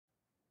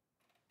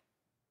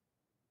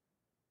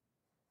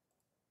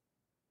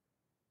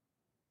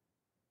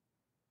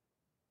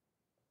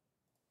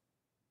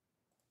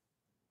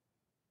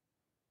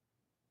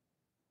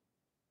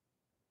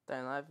Tá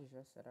em live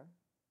já, será?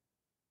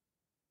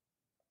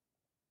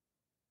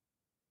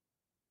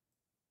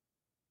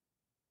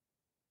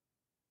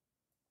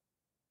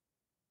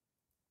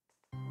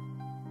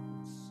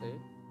 Não sei.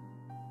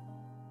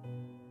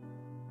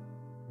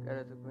 Cara,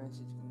 eu tô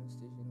convencido que não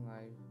esteja em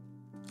live.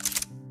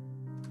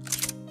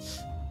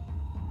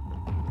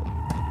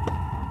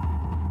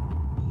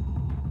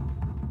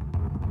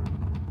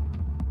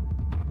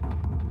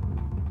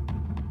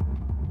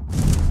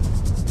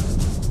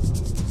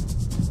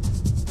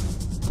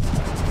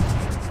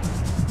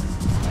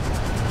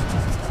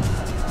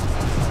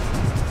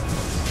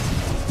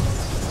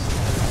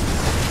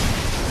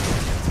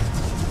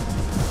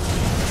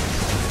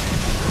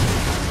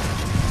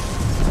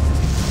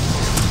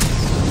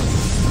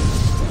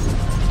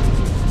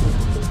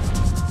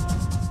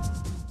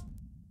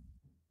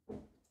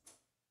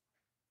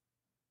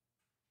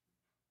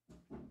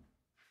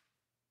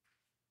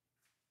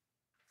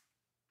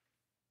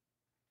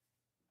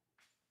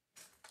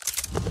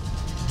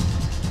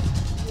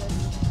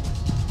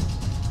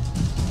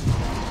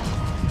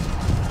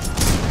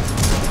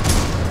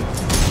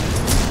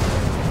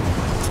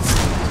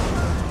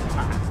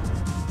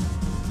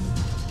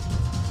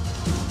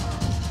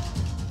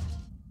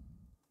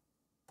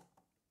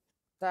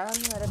 Tá,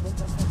 não era bem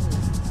pra fazer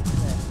isso.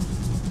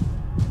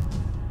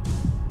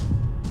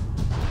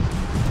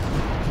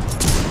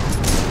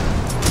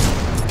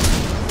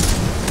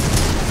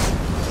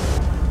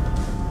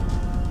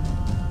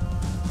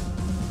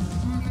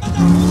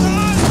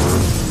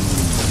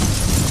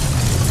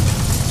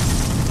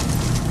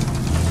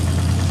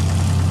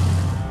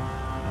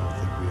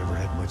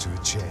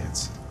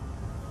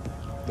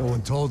 No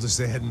one told us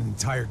they had an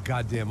entire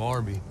goddamn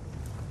army.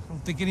 I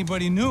don't think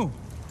anybody knew.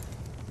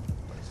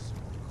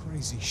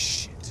 Crazy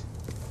shit.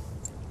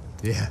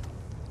 Yeah.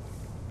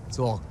 It's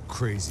all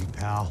crazy,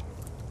 pal.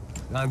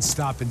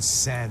 Non-stop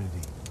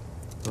insanity.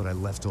 Thought I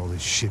left all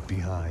this shit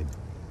behind.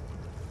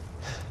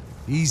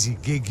 Easy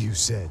gig, you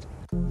said.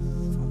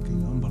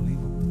 Fucking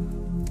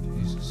unbelievable.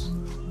 Jesus.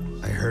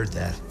 I heard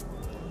that.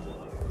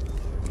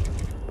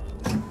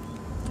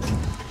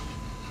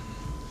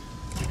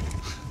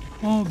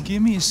 Oh,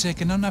 give me a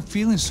second. I'm not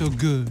feeling so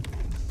good.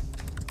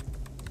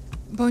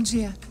 Bom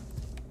dia.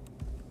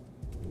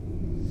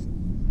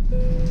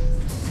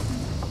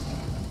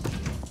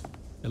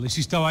 Alice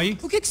estava aí?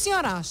 O que o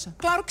senhor acha?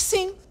 Claro que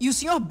sim. E o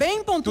senhor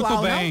bem pontual,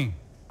 Tudo bem.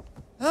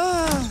 não?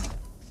 Ah.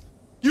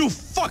 You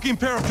fucking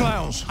pair of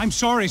clowns! I'm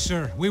sorry,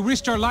 sir. We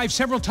risked our lives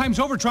several times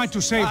over trying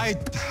to save...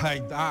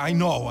 I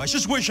know. I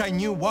just wish I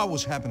knew what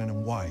was happening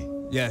and why.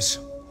 Yes.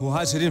 Who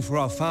has it in for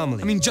our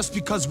family? I mean, just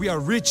because we are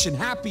rich and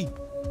happy,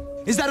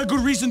 is that a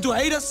good reason to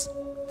hate us?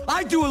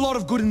 I do a lot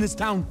of good in this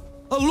town.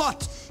 A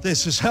lot!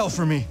 This is hell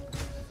for me.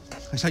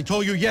 As I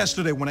told you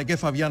yesterday, when I get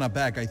Fabiana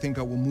back, I think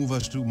I will move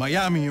us to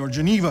Miami or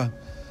Geneva.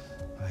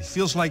 It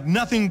feels like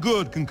nothing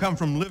good can come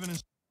from living in...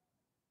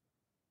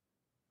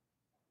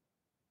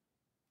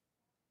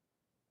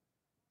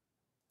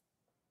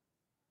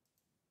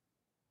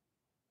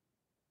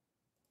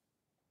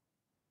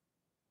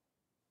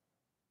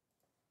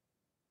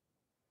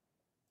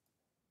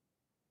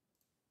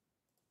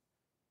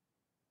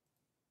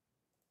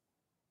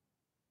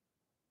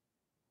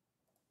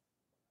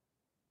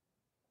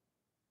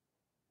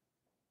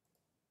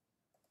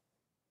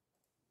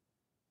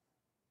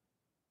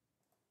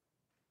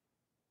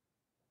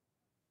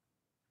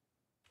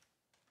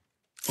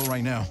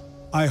 right now.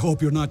 I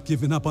hope you're not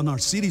giving up on our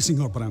city,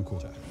 Senor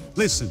Branco.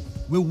 Listen,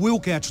 we will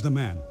catch the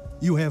man.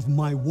 You have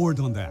my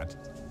word on that.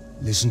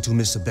 Listen to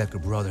Mr. Becker,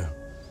 brother.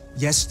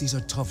 Yes, these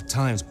are tough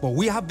times, but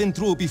we have been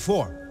through it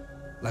before.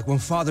 Like when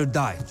Father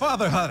died.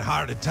 Father had a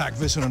heart attack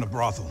visiting a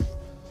brothel.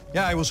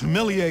 Yeah, it was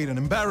humiliating,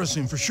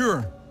 embarrassing, for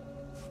sure.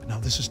 But now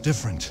this is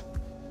different.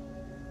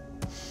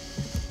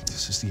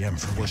 This is the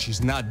Emperor. Well,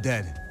 she's not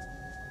dead.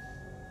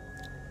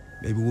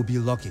 Maybe we'll be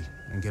lucky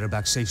and get her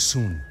back safe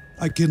soon.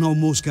 I can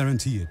almost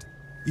guarantee it,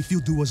 if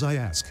you do as I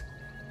ask.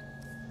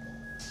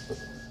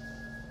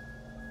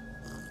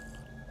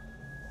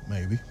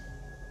 Maybe.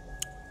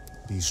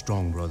 Be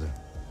strong, brother.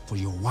 For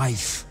your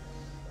wife.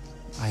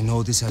 I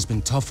know this has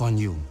been tough on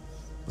you,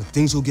 but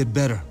things will get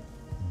better.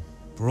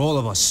 For all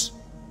of us.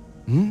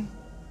 Hmm?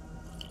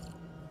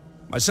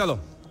 Marcelo,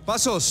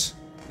 pasos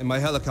in my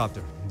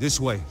helicopter. This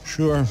way.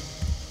 Sure.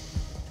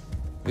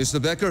 Mr.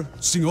 Becker?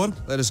 Senhor?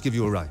 Let us give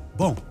you a ride.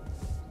 Bom.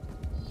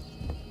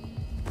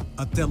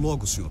 Até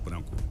logo, Senhor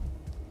Branco.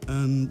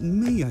 And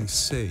may I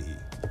say,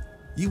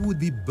 you would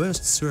be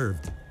best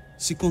served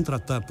se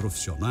contratar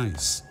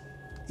profissionais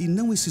e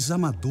não esses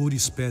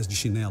amadores pés de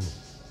chinelo.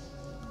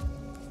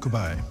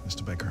 Goodbye,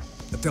 Mr. Baker.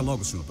 Até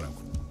logo, Senhor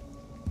Branco.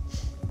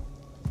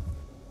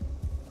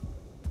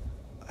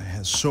 I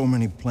had so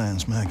many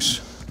plans,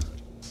 Max.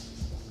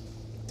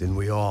 Didn't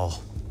we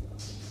all?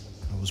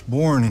 I was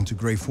born into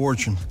great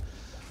fortune.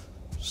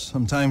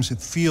 Sometimes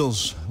it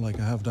feels like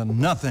I have done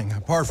nothing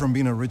apart from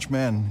being a rich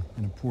man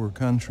in a poor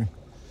country.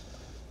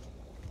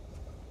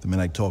 The men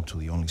I talk to,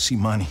 they only see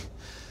money.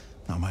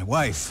 Now my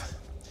wife,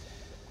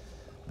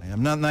 I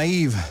am not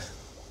naive.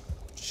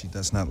 She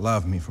does not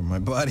love me for my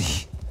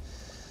body.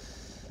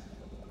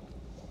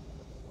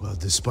 Well,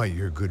 despite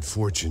your good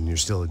fortune, you're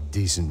still a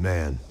decent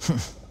man.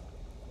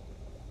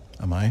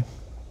 Am I?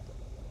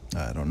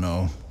 I don't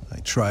know. I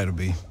try to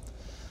be.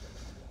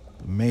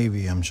 But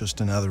maybe I'm just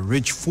another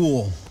rich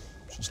fool,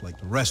 just like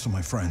the rest of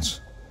my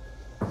friends.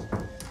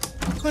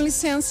 Com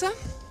licença.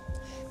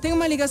 Tem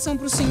uma ligação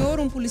para o senhor,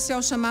 um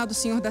policial chamado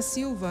Sr. da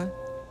Silva.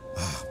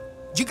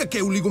 Diga que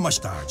eu ligo mais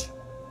tarde.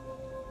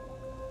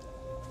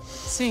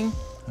 Sim.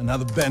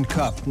 Another band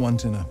cop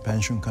wanting a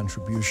pension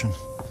contribution.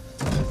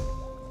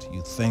 Do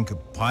you think a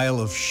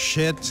pile of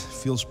shit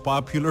feels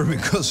popular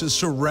because it's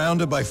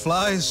surrounded by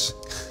flies?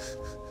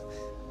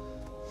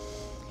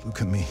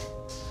 Look at me.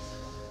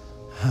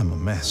 I'm a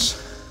mess.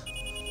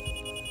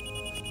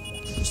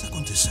 O que está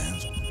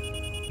acontecendo?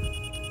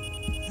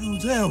 Meu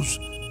Deus!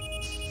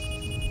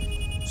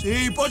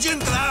 Sim, pode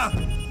entrar!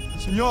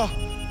 Senhor,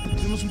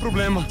 temos um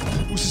problema.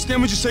 O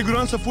sistema de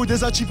segurança foi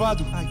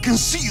desativado. I can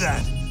see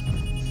that!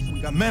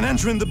 We got men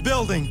entering the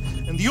building,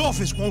 and the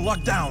office won't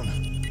lock down.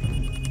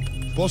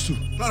 Posso?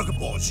 Claro que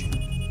pode.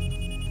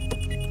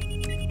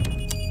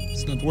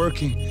 It's not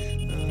working.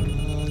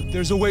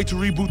 There's a way to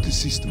reboot the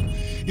system.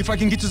 If I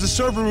can get to the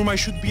server room, I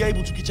should be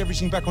able to get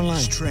everything back online.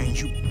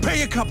 Strange. You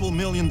pay a couple $1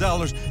 million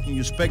and you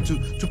expect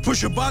to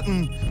push a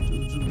button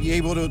to be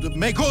able to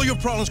make all your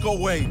problems go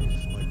away.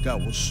 All I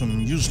got was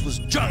some useless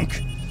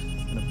junk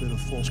and a bit of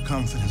false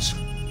confidence.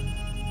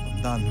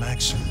 I'm done,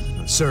 Max.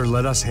 Sir,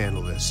 let us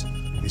handle this.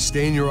 You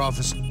stay in your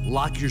office,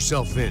 lock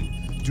yourself in.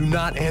 Do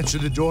not answer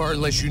the door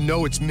unless you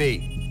know it's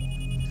me.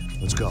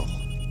 Let's go.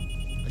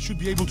 I should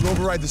be able to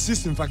override the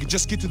system if I could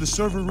just get to the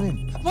server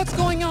room. What's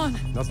going on?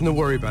 Nothing to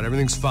worry about.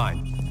 Everything's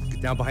fine.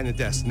 Get down behind the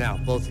desk now,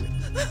 both of you.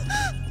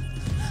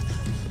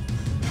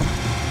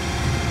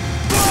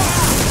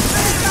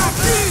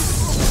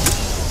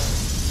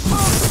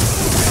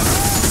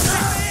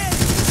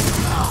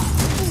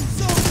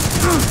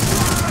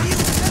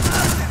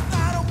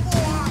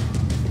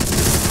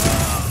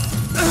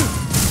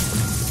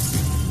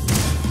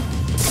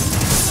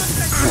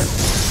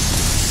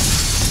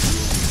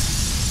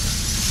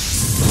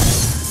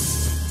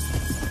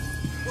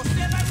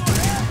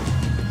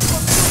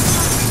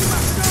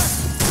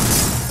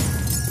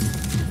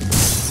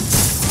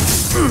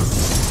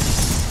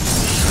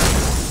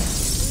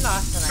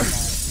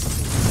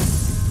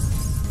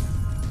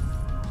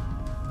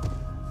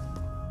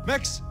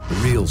 Max! The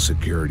real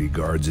security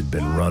guards had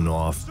been run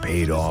off,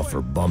 paid off,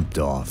 or bumped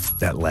off.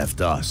 That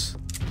left us.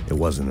 It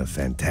wasn't a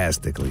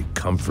fantastically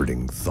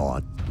comforting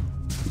thought.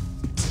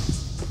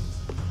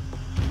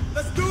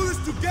 Let's do this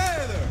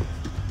together!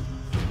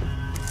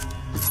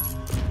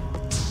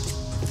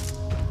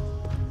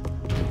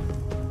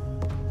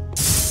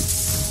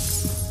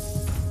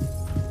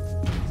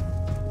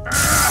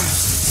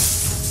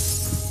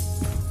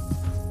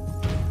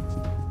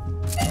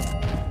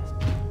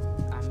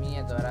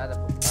 Arminha dourada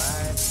pro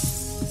pai.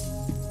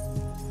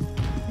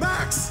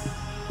 Max!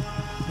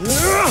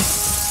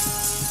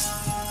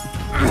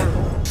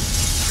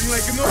 Being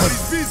like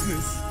nobody's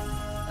business.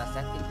 Tá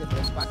certo que ele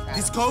quebrou isso com a cara.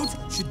 This code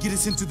should get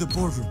us into the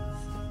boardroom.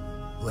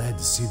 Glad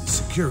to see the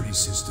security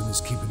system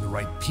is keeping the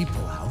right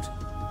people out.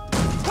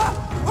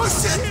 Oh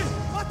shit!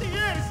 Matem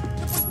eles!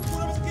 Depois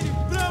procuramos aquele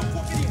branco,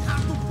 aquele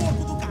rato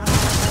porco do caralho!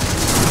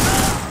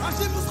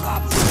 Agimos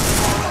rápido!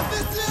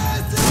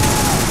 Eficiência!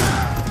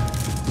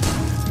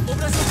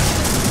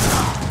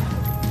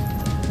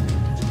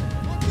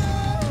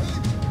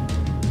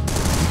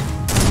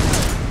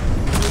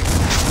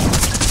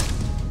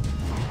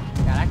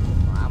 Caraca,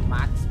 a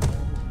Max.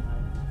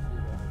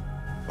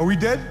 Are we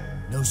dead?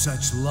 No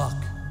such luck.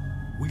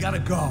 We gotta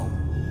go.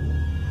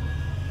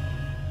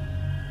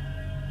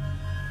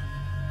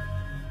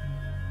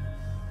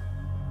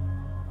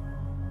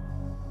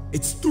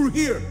 It's through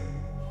here!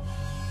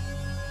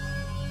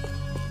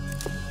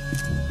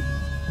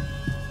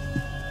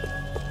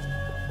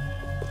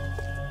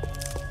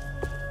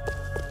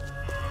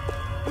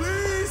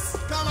 Please,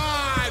 come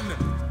on!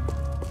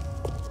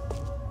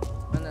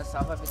 Mano,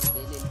 salva a vida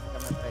dele e ele fica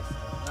mais pra cima.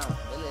 Não,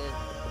 beleza.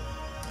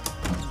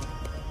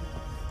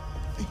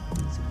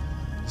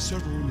 The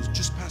server room is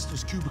just past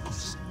those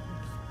cubicles.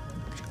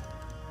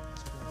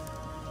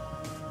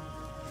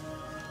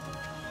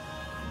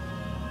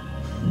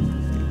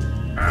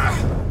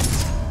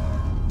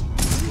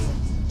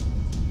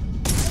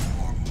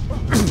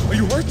 Are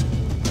you hurt?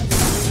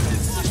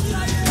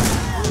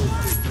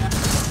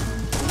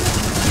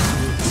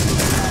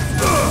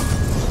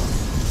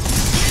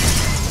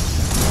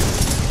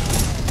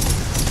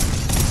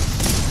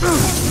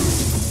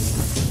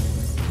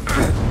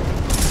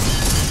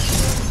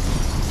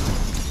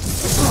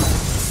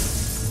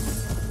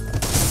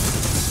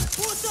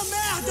 Puta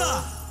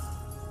merda!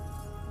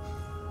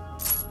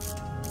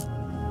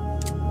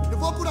 Eu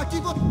vou por aqui,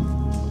 vou...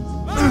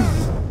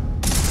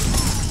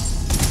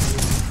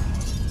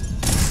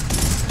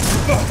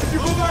 If you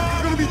go back,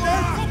 you're gonna be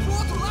dead! Pro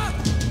outro lado!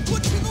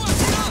 Continua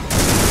atirando!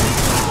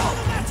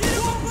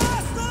 Tiro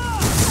basta!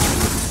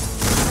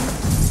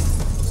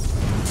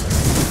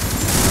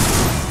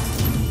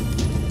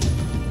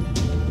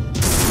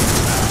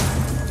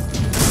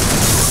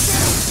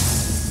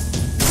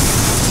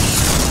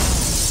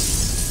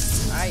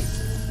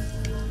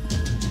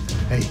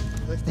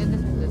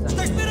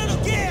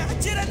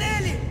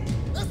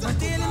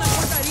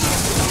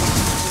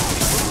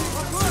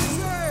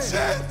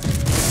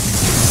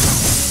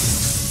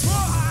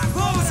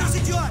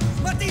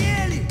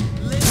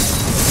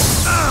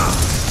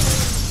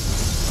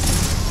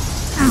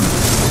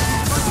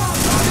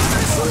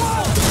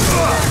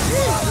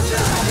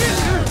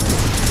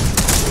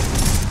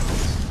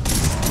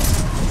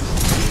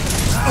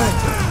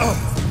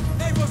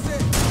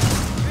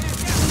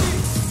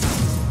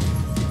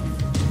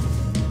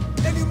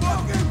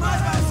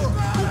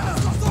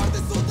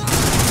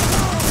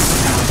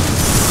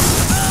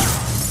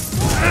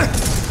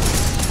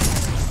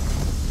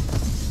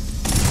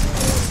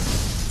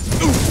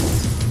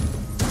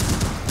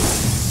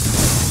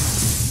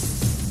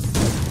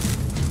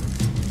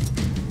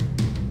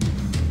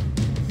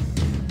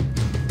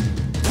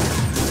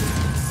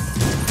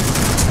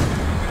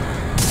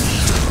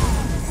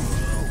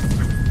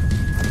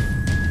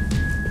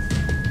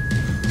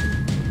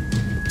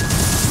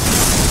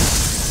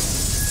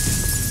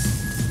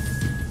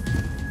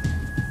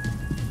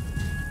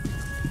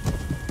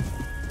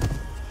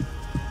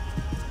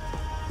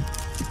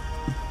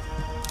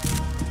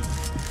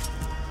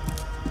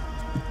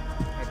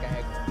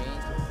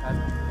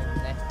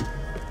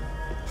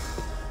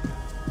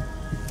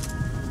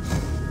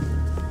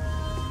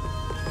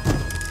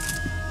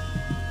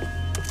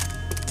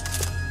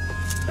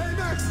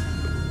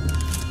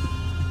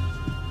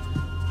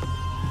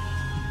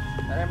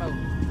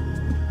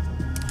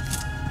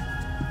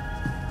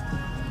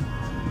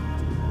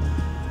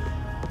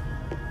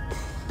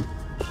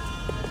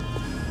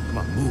 Come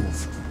on,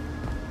 move.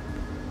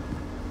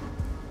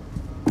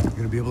 You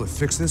gonna be able to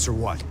fix this or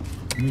what?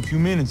 In a few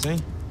minutes, eh?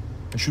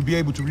 I should be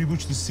able to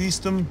reboot the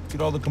system,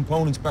 get all the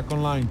components back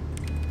online.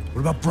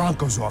 What about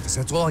Branco's office?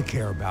 That's all I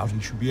care about. You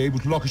should be able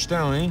to lock us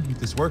down, eh? If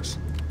this works.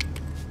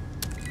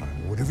 All right,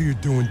 well, whatever you're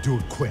doing, do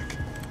it quick.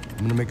 I'm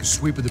gonna make a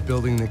sweep of the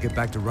building and then get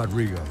back to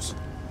Rodrigo's.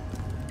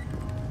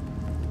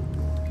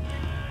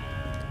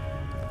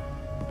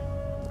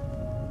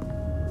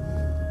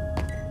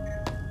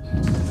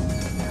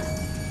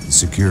 The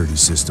security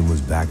system was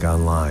back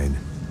online.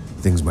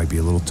 Things might be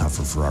a little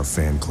tougher for our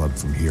fan club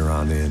from here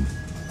on in.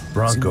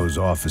 Branco's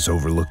office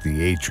overlooked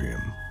the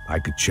atrium. I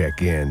could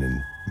check in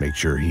and make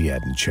sure he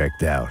hadn't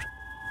checked out.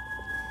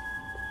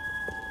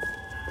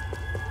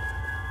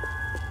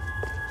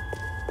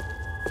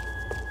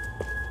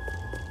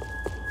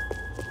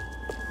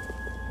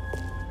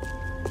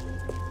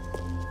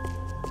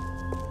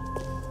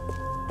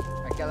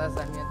 Aquelas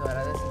arminhas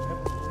douradas sempre é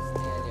muito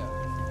bonitinha ali,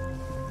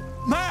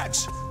 ó.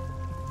 Max!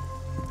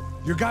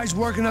 Your guy's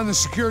working on the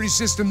security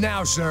system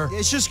now, sir.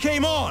 It just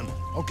came on.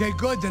 Okay,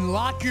 good. Then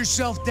lock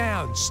yourself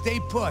down. Stay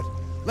put.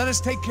 Let us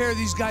take care of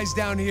these guys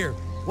down here.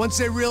 Once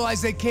they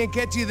realize they can't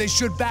get to you, they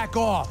should back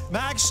off.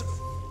 Max,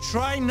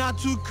 try not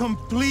to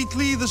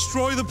completely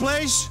destroy the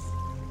place.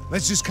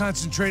 Let's just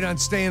concentrate on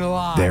staying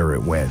alive. There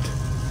it went.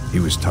 He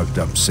was tucked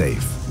up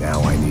safe. Now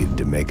I needed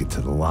to make it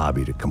to the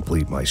lobby to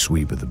complete my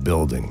sweep of the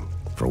building,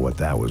 for what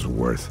that was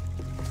worth.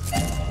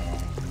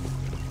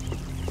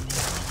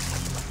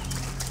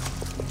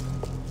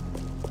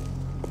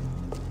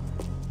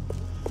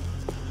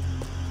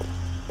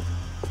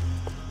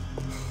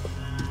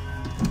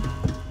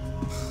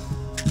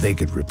 They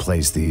could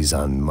replace these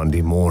on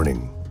Monday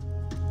morning.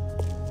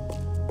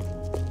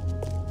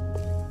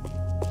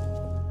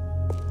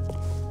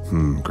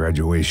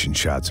 Graduation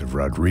shots of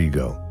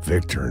Rodrigo,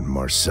 Victor, and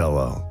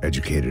Marcelo,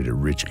 educated at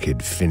rich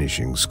kid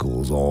finishing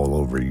schools all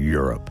over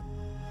Europe.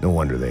 No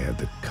wonder they had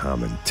the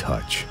common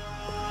touch.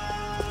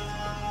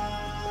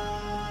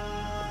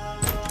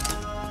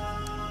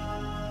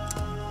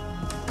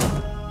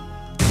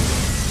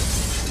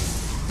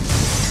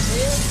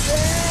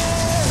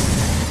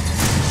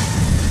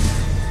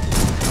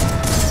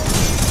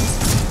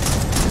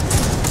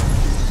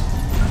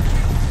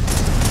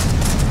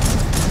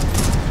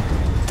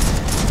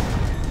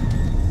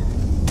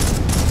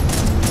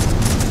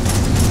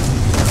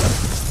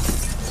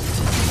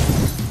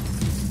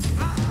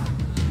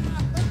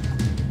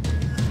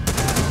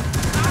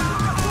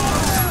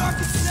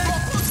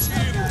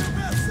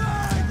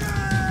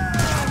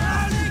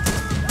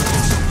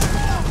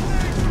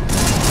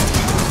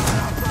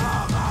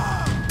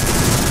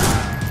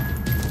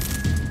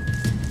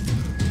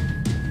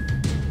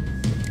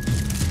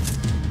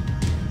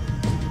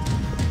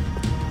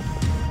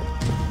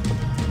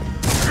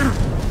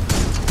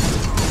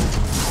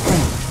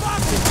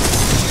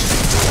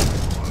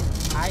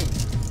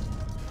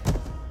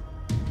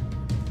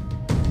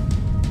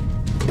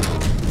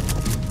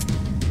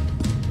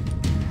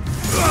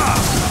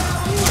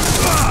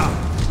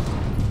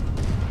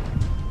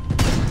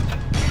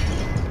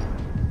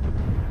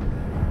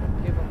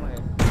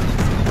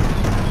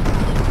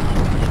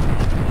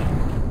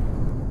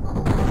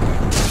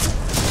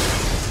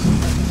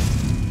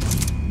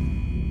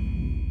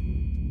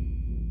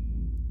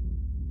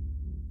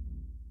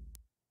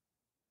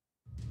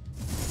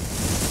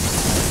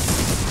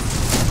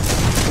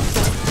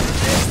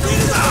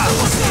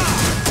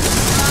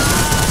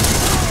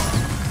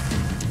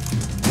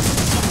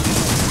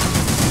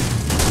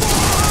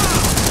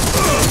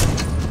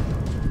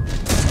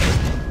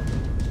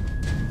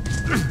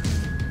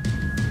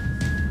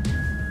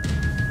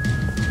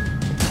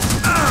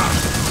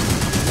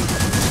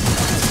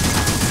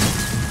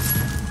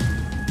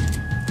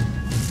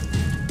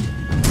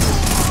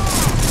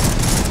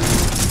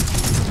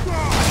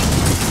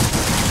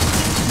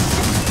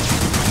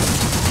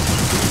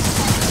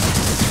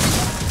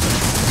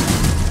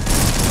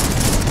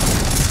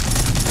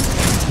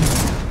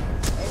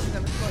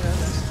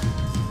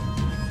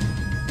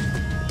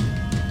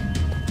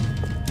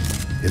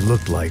 It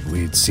looked like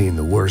we'd seen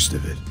the worst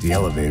of it. The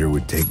elevator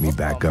would take me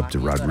back up to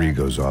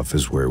Rodrigo's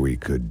office where we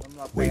could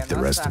wait the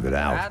rest of it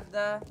out.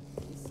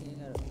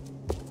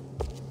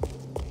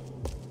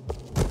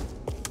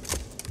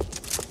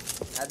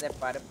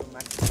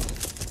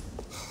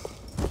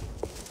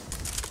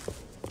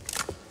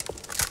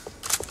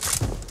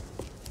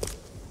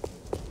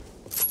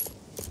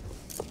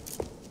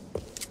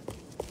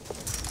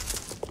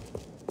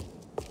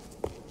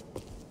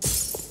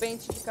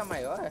 Pente fica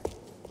maior?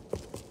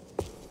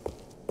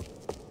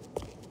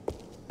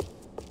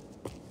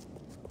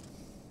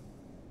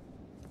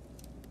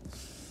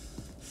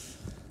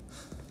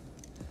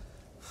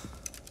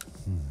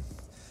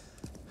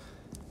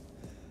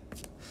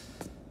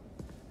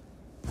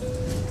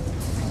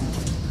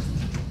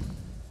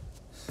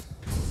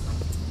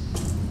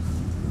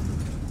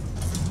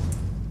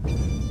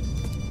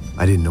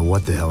 I didn't know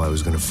what the hell I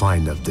was gonna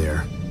find up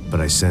there, but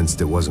I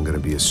sensed it wasn't gonna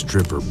be a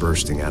stripper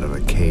bursting out of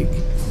a cake.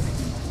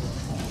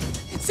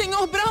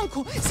 Senor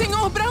Branco!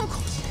 Senor Branco!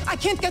 I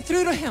can't get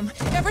through to him.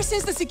 Ever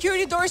since the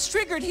security door is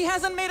triggered, he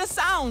hasn't made a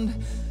sound.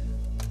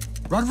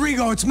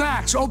 Rodrigo, it's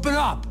Max. Open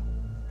up.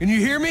 Can you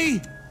hear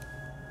me?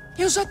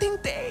 Eu já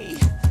tentei.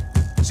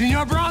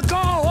 Senor Branco,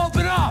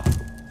 open up!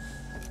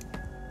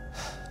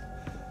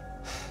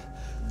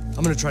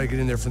 I'm gonna try to get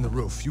in there from the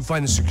roof. You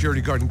find the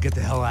security guard and get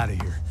the hell out of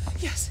here.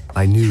 Yes.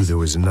 I knew there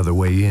was another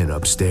way in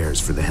upstairs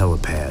for the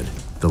helipad.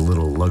 The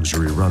little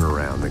luxury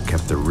runaround that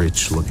kept the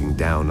rich looking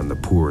down on the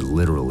poor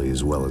literally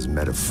as well as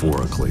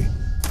metaphorically.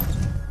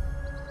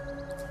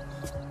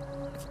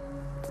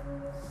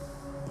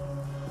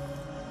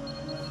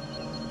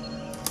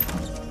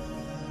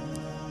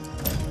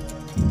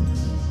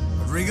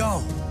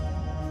 Rodrigo!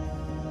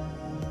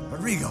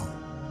 Rodrigo!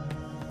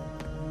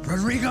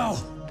 Rodrigo!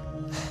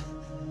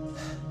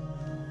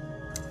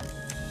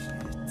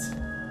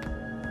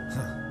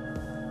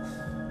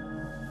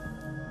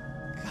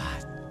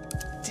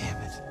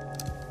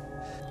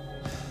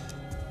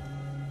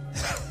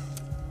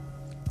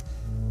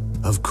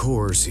 Of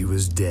course, he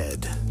was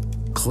dead.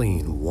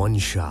 Clean, one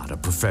shot, a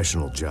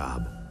professional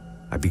job.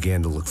 I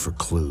began to look for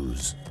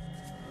clues.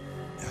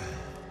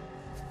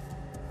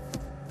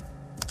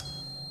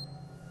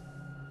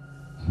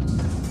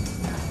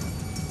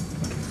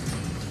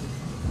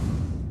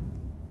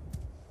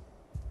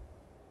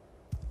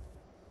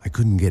 I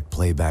couldn't get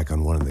playback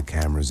on one of the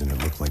cameras and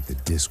it looked like the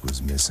disc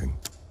was missing.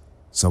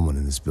 Someone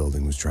in this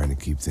building was trying to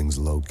keep things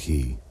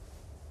low-key.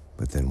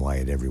 But then why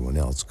had everyone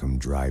else come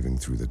driving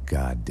through the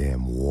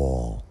goddamn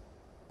wall?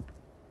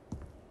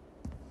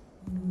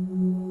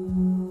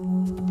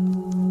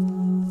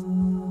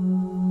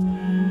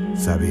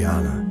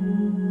 Fabiana.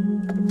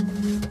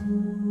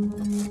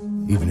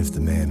 Even if the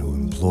man who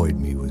employed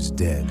me was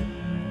dead,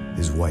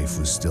 his wife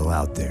was still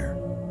out there.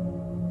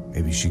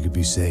 Maybe she could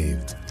be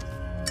saved.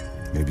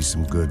 Maybe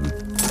some good would...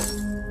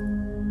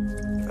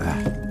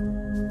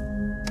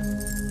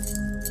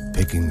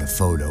 Picking the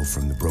photo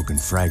from the broken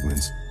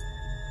fragments,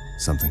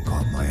 something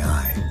caught my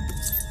eye.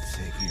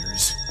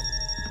 Figures.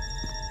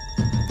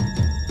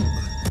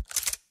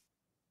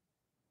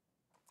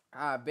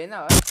 Ah, bem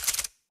na hora.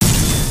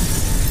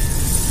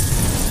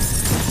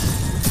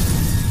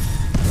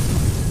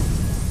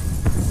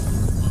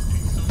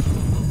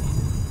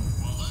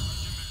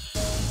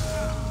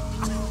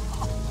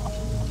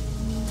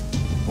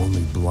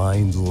 Only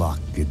blind luck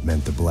it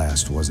meant the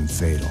blast wasn't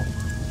fatal.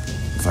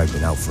 If I'd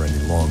been out for any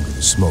longer,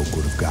 the smoke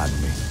would have gotten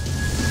me.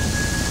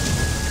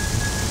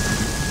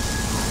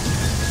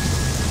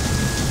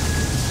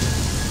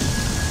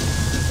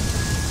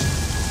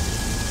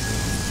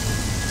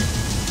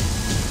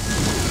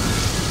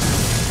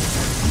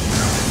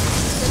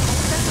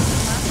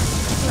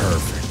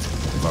 Perfect.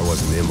 If I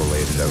wasn't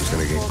immolated, I was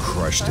gonna get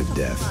crushed to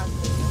death.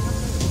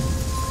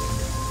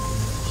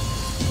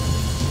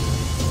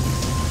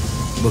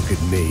 Look at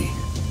me.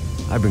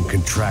 I've been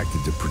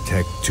contracted to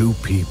protect two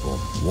people.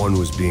 One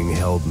was being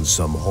held in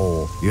some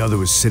hole. The other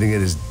was sitting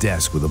at his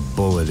desk with a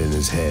bullet in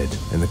his head.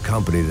 And the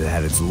company that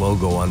had its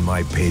logo on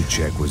my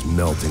paycheck was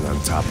melting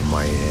on top of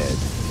my head.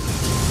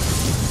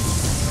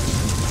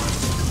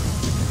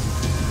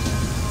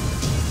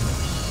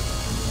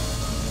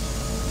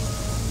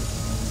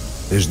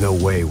 There's no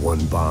way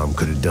one bomb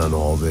could have done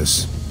all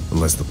this.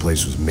 Unless the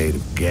place was made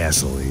of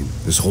gasoline.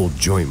 This whole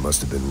joint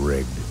must have been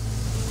rigged.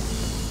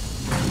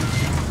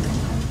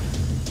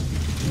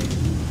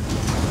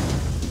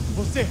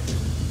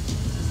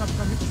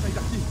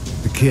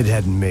 The kid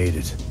hadn't made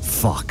it.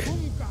 Fuck.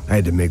 I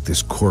had to make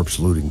this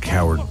corpse-looting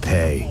coward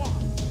pay.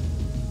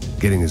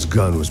 Getting his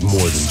gun was more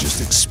than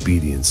just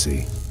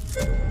expediency.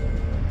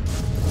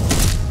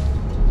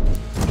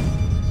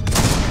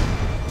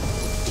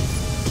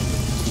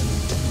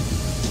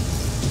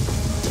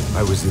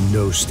 I was in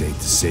no state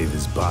to save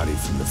his body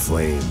from the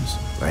flames.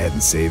 I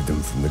hadn't saved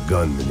him from the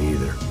gunman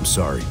either. I'm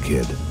sorry,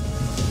 kid.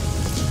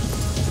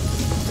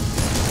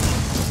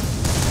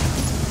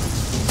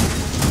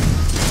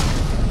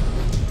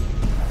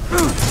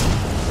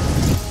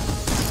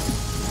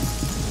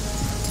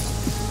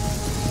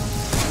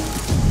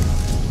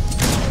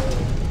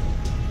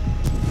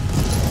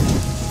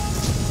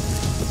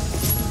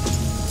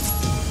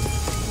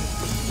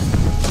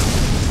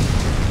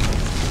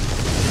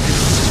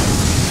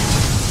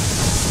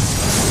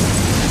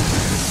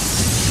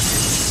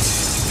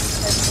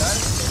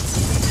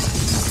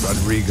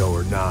 Rodrigo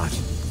or not,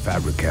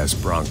 Fabricas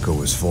Branco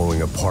was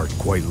falling apart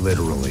quite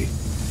literally.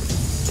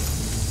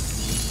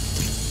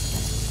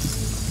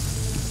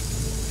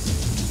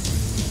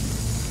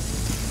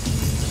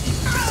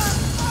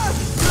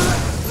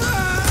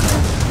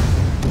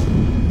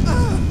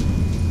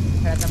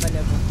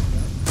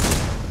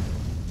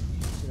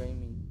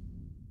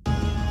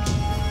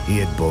 He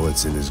had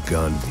bullets in his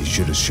gun. He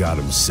should have shot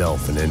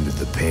himself and ended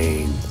the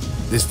pain.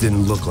 This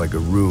didn't look like a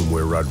room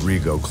where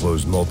Rodrigo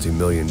closed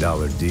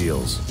multi-million-dollar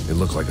deals. It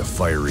looked like a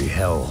fiery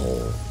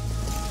hellhole.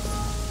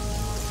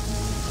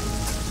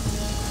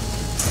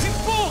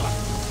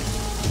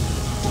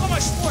 Porra, mas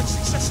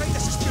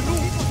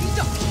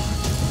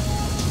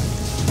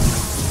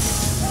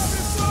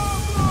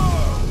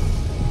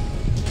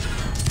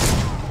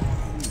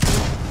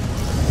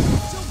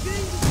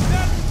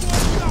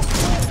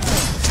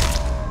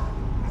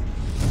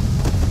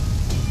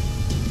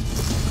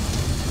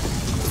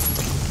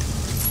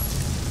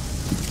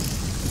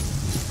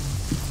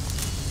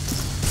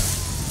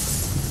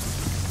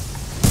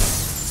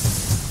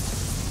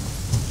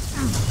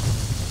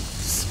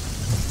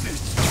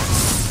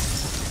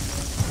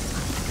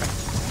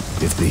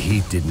the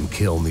heat didn't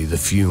kill me, the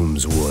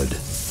fumes would.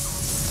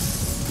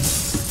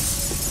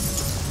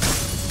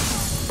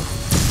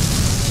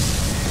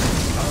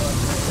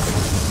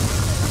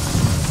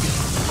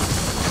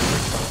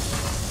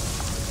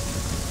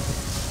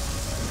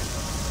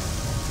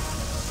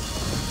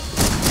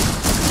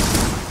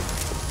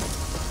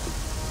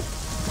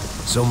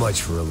 So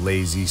much for a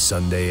lazy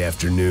Sunday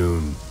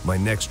afternoon. My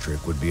next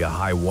trick would be a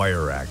high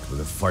wire act with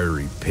a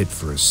fiery pit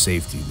for a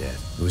safety net.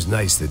 It was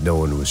nice that no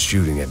one was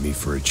shooting at me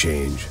for a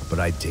change,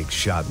 but I'd take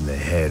shot in the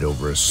head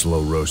over a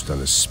slow roast on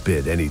a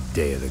spit any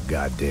day of the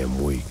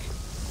goddamn week.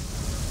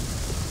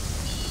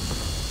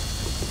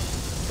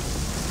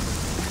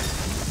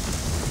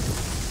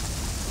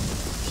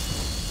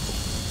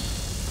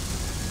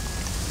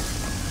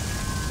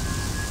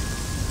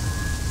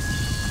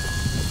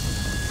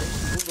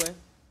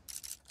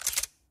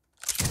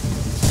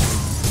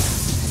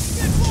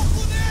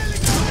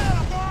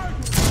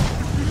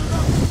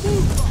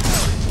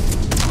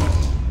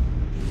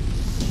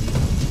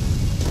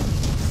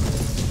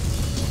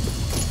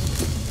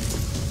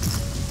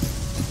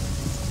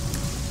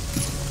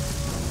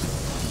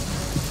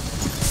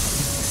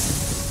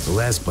 The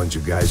last bunch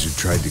of guys who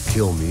tried to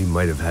kill me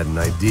might have had an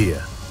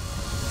idea.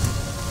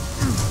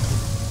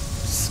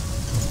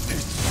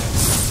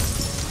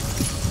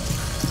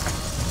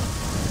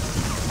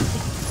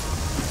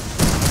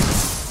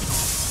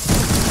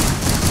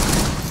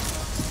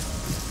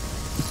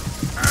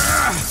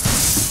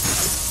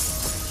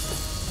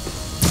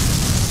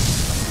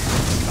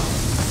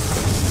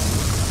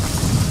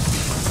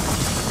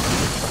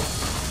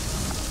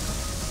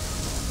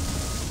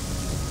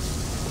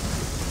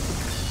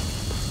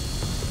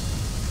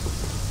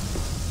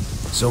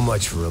 So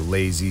much for a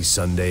lazy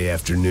Sunday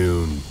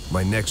afternoon.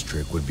 My next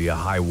trick would be a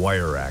high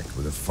wire act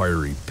with a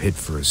fiery pit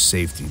for a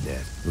safety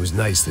net. It was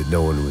nice that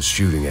no one was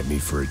shooting at me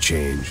for a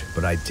change,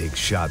 but I'd take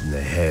shot in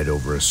the head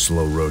over a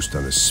slow roast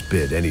on a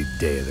spit any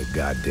day of the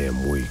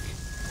goddamn week.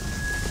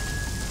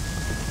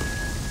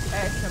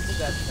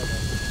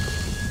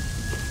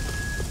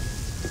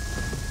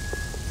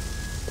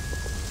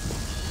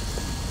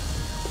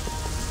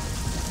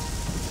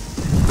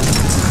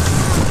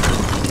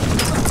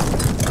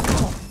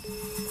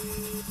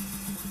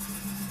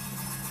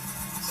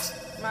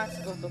 Max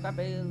cortou o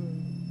cabelo.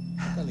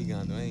 Tá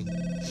ligando, hein?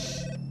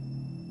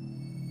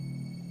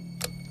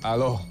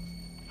 Hello.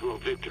 Hello,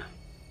 Victor.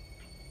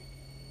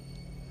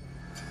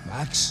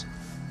 Max?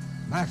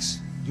 Max,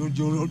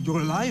 you're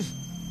alive?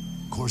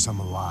 Of course I'm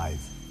alive.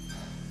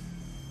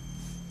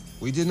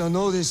 We did not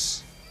know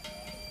this.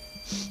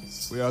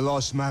 We are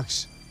lost,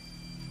 Max.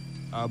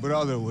 Our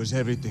brother was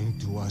everything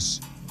to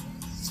us.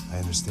 I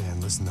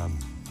understand. Listen,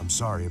 I'm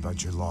sorry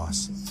about your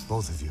loss.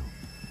 Both of you.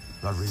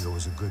 Rodrigo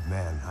was a good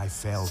man. I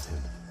failed him.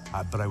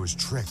 But I was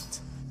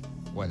tricked.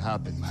 What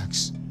happened,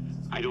 Max?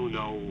 I don't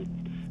know.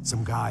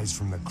 Some guys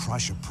from the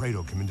Crush of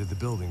Prado came into the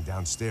building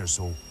downstairs,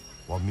 so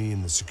while me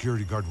and the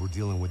security guard were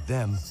dealing with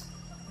them,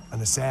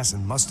 an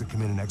assassin must have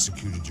come in and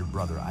executed your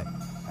brother.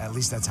 At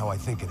least that's how I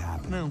think it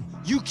happened. No,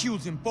 you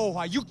killed him,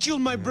 Porra. You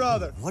killed my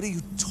brother. What are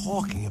you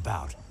talking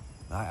about?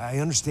 I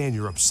understand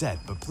you're upset,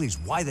 but please,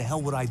 why the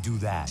hell would I do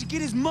that? To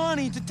get his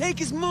money, to take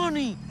his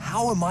money.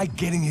 How am I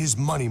getting his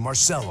money,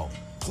 Marcelo?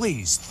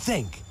 Please,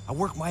 think. I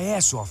worked my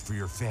ass off for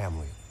your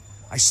family.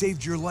 I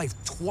saved your life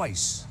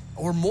twice,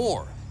 or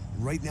more.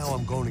 And right now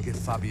I'm going to get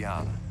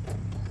Fabiana.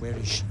 Where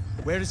is she?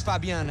 Where is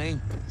Fabiana, eh?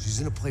 She's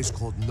in a place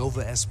called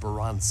Nova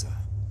Esperanza.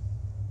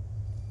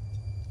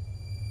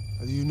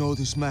 How do you know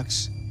this,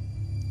 Max?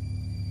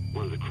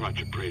 One of the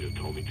Crotch of Prado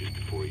told me just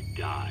before he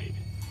died.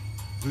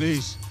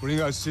 Please,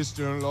 bring our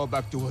sister-in-law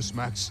back to us,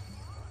 Max.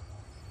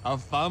 Our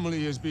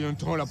family is being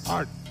torn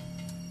apart.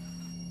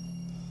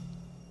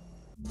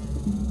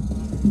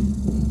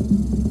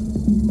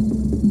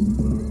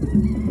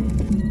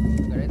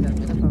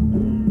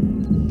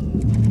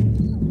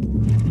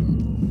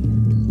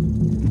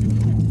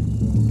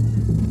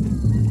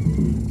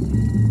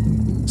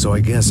 So I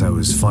guess I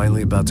was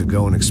finally about to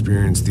go and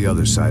experience the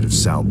other side of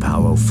Sao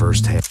Paulo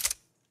firsthand.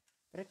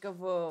 Espera que eu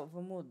vou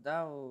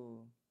mudar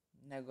o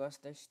negócio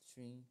da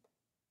stream.